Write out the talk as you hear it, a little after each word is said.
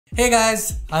Hey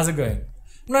guys, how's it going?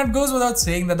 Now it goes without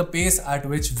saying that the pace at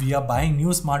which we are buying new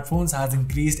smartphones has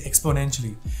increased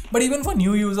exponentially. But even for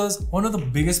new users, one of the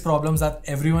biggest problems that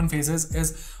everyone faces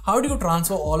is how do you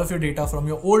transfer all of your data from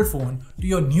your old phone to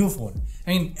your new phone? I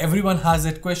mean, everyone has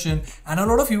that question and a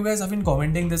lot of you guys have been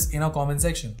commenting this in our comment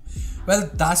section.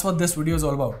 Well, that's what this video is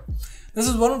all about. This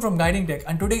is Varun from Guiding Tech,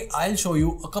 and today I'll show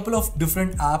you a couple of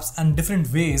different apps and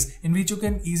different ways in which you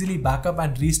can easily back up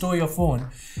and restore your phone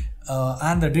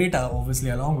and the data obviously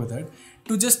along with it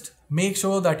to just make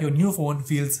sure that your new phone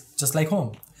feels just like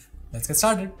home. Let's get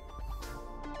started.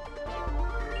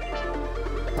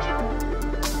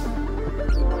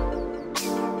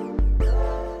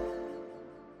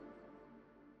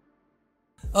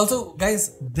 Also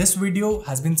guys, this video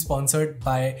has been sponsored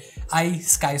by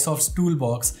iSkysoft's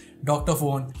toolbox Dr.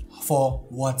 Phone for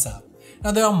WhatsApp. Now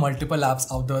there are multiple apps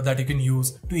out there that you can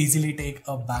use to easily take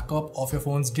a backup of your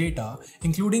phone's data,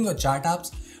 including your chat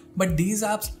apps, but these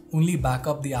apps only back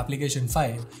up the application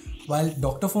file, while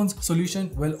Dr. Phone's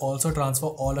solution will also transfer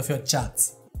all of your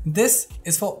chats. This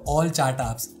is for all chat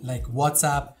apps like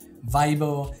WhatsApp,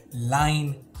 Viber,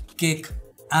 Line, Kik,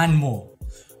 and more.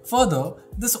 Further,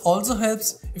 this also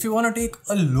helps if you want to take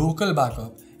a local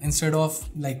backup instead of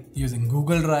like using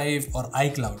Google Drive or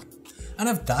iCloud. And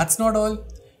if that's not all,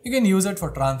 you can use it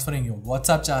for transferring your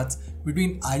WhatsApp chats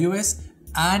between iOS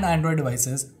and Android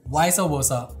devices, vice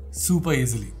versa, super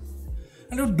easily.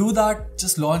 And to do that,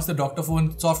 just launch the Dr.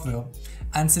 Phone software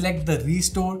and select the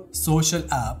Restore Social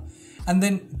app and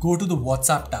then go to the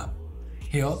WhatsApp tab.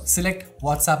 Here, select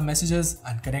WhatsApp messages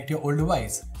and connect your old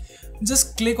device.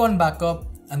 Just click on backup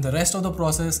and the rest of the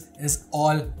process is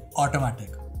all automatic.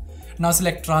 Now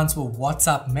select Transfer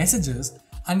WhatsApp messages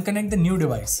and connect the new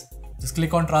device. Just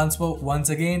click on transfer once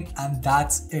again and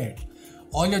that's it.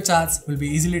 All your chats will be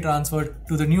easily transferred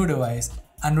to the new device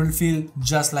and will feel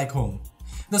just like home.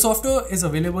 The software is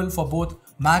available for both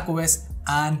Mac OS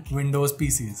and Windows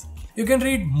PCs. You can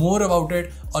read more about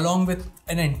it along with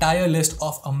an entire list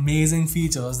of amazing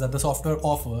features that the software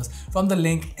offers from the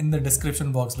link in the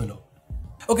description box below.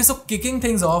 Okay, so kicking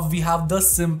things off, we have the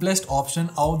simplest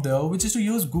option out there, which is to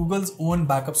use Google's own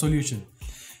backup solution.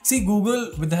 See,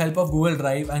 Google, with the help of Google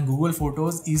Drive and Google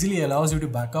Photos, easily allows you to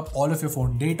back up all of your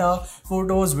phone data,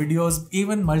 photos, videos,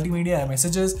 even multimedia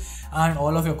messages, and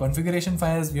all of your configuration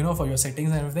files, for your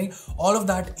settings and everything. All of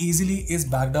that easily is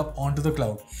backed up onto the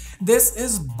cloud. This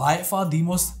is by far the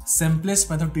most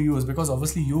simplest method to use because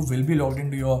obviously you will be logged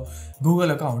into your Google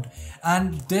account,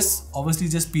 and this obviously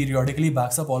just periodically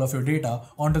backs up all of your data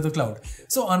onto the cloud.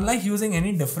 So unlike using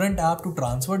any different app to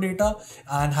transfer data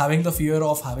and having the fear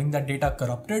of having that data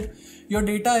corrupted, your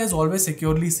data is always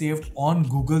securely saved on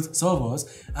Google's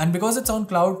servers, and because it's on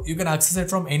cloud, you can access it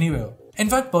from anywhere. In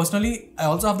fact, personally, I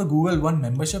also have the Google One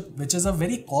membership, which is a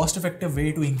very cost-effective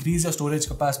way to increase your storage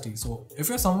capacity. So if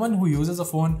you're someone who uses a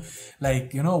phone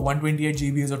like 128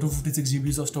 GB or 256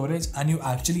 GB of storage and you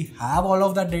actually have all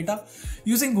of that data,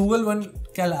 using Google One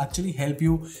can actually help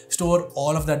you store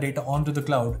all of that data onto the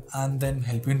cloud and then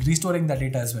help you in restoring that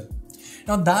data as well.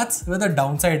 Now that's where the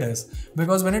downside is,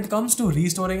 because when it comes to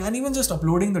restoring and even just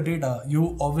uploading the data,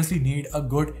 you obviously need a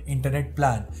good internet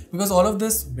plan, because all of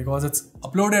this, because it's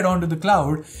uploaded onto the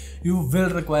cloud, you will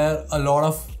require a lot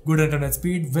of good internet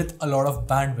speed with a lot of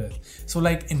bandwidth. So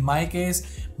like in my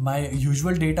case, my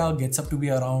usual data gets up to be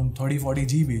around 30-40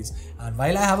 GBs, and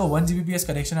while I have a 1 Gbps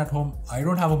connection at home, I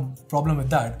don't have a problem with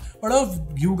that. But of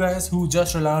you guys who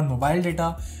just rely on mobile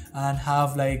data and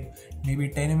have like maybe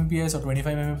 10 Mbps or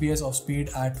 25 Mbps of speed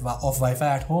of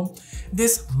Wi-Fi at home,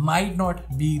 this might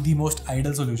not be the most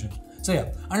ideal solution. So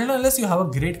yeah, unless you have a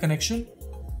great connection,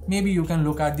 maybe you can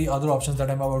look at the other options that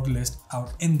I'm about to list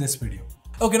out in this video.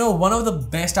 Okay, now one of the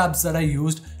best apps that I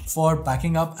used for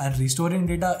backing up and restoring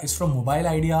data is from Mobile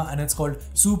Idea, and it's called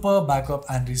Super Backup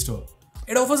and Restore.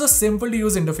 It offers a simple to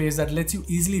use interface that lets you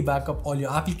easily back up all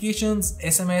your applications,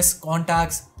 SMS,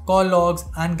 contacts, call logs,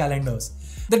 and calendars.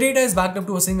 The data is backed up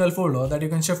to a single folder that you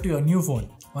can shift to your new phone.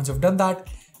 Once you've done that,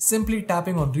 simply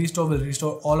tapping on Restore will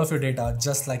restore all of your data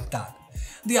just like that.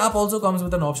 The app also comes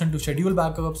with an option to schedule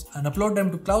backups and upload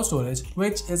them to cloud storage,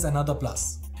 which is another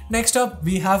plus. Next up,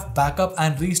 we have Backup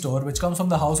and Restore, which comes from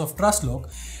the house of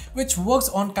Trustlock, which works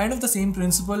on kind of the same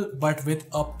principle but with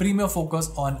a premier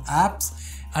focus on apps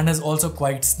and is also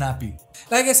quite snappy.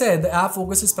 Like I said, the app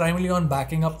focuses primarily on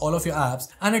backing up all of your apps,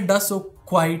 and it does so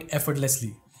quite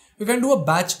effortlessly. You can do a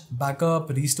batch backup,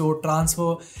 restore,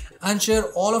 transfer, and share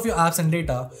all of your apps and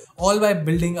data, all by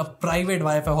building a private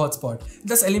Wi-Fi hotspot,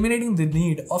 thus eliminating the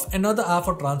need of another app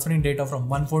for transferring data from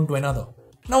one phone to another.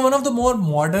 Now, one of the more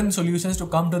modern solutions to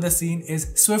come to the scene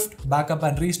is Swift Backup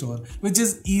and Restore, which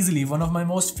is easily one of my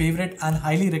most favorite and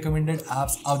highly recommended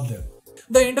apps out there.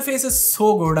 The interface is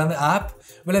so good and the app,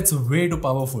 well, it's way too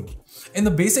powerful. In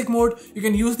the basic mode, you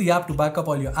can use the app to back up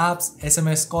all your apps,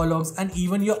 SMS, call logs, and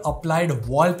even your applied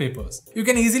wallpapers. You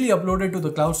can easily upload it to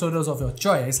the cloud storage of your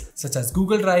choice, such as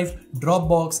Google Drive,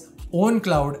 Dropbox,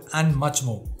 OwnCloud, and much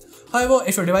more. However,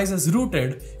 if your device is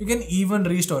rooted, you can even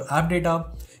restore app data,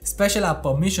 special app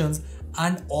permissions,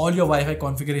 and all your Wi-Fi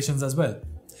configurations as well.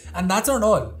 And that's not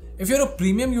all. If you're a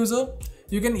premium user,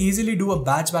 you can easily do a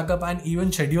batch backup and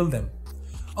even schedule them.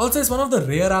 Also, it's one of the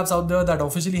rare apps out there that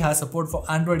officially has support for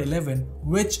Android 11,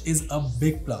 which is a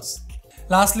big plus.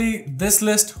 Lastly, this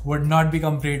list would not be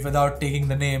complete without taking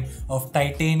the name of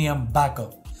Titanium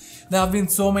Backup. There have been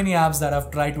so many apps that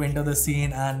have tried to enter the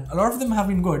scene and a lot of them have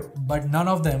been good, but none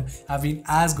of them have been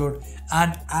as good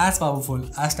and as powerful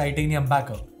as Titanium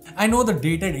Backup. I know the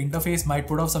dated interface might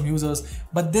put off some users,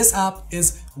 but this app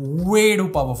is way too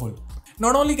powerful.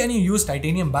 Not only can you use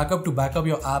Titanium Backup to backup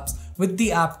your apps with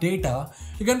the app data,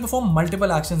 you can perform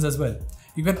multiple actions as well.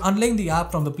 You can unlink the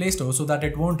app from the Play Store so that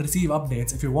it won't receive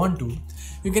updates if you want to.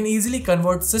 You can easily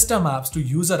convert system apps to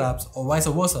user apps or vice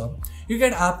versa. You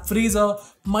get app freezer,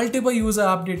 multiple user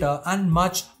app data, and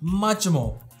much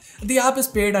more. The app is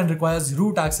paid and requires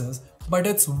root access, but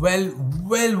it's well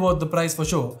worth the price for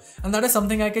sure, and that is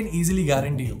something I can easily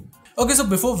guarantee you. Okay, so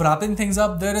before wrapping things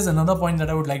up, there is another point that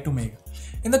I would like to make.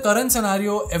 In the current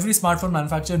scenario, every smartphone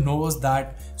manufacturer knows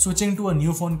that switching to a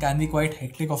new phone can be quite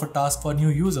hectic of a task for new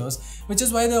users, which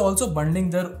is why they're also bundling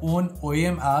their own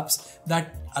OEM apps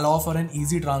that allow for an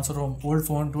easy transfer from old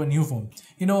phone to a new phone.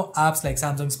 You know, apps like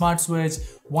Samsung Smart Switch,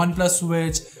 OnePlus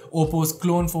Switch, Oppo's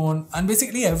clone phone, and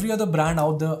basically every other brand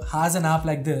out there has an app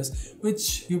like this,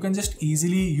 which you can just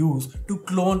easily use to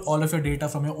clone all of your data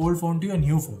from your old phone to your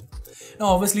new phone. Now,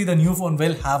 obviously the new phone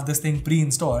will have this thing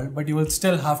pre-installed, but you will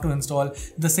still have to install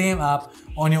the same app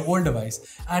on your old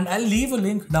device. And I'll leave a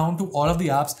link down to all of the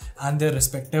apps and their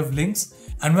respective links.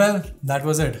 And well, that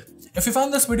was it. If you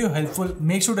found this video helpful,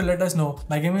 make sure to let us know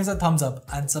by giving us a thumbs up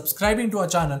and subscribing to our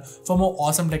channel for more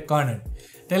awesome tech content.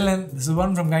 Till then, this is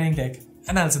Varun from Guiding Tech,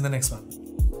 and I'll see you in the next one.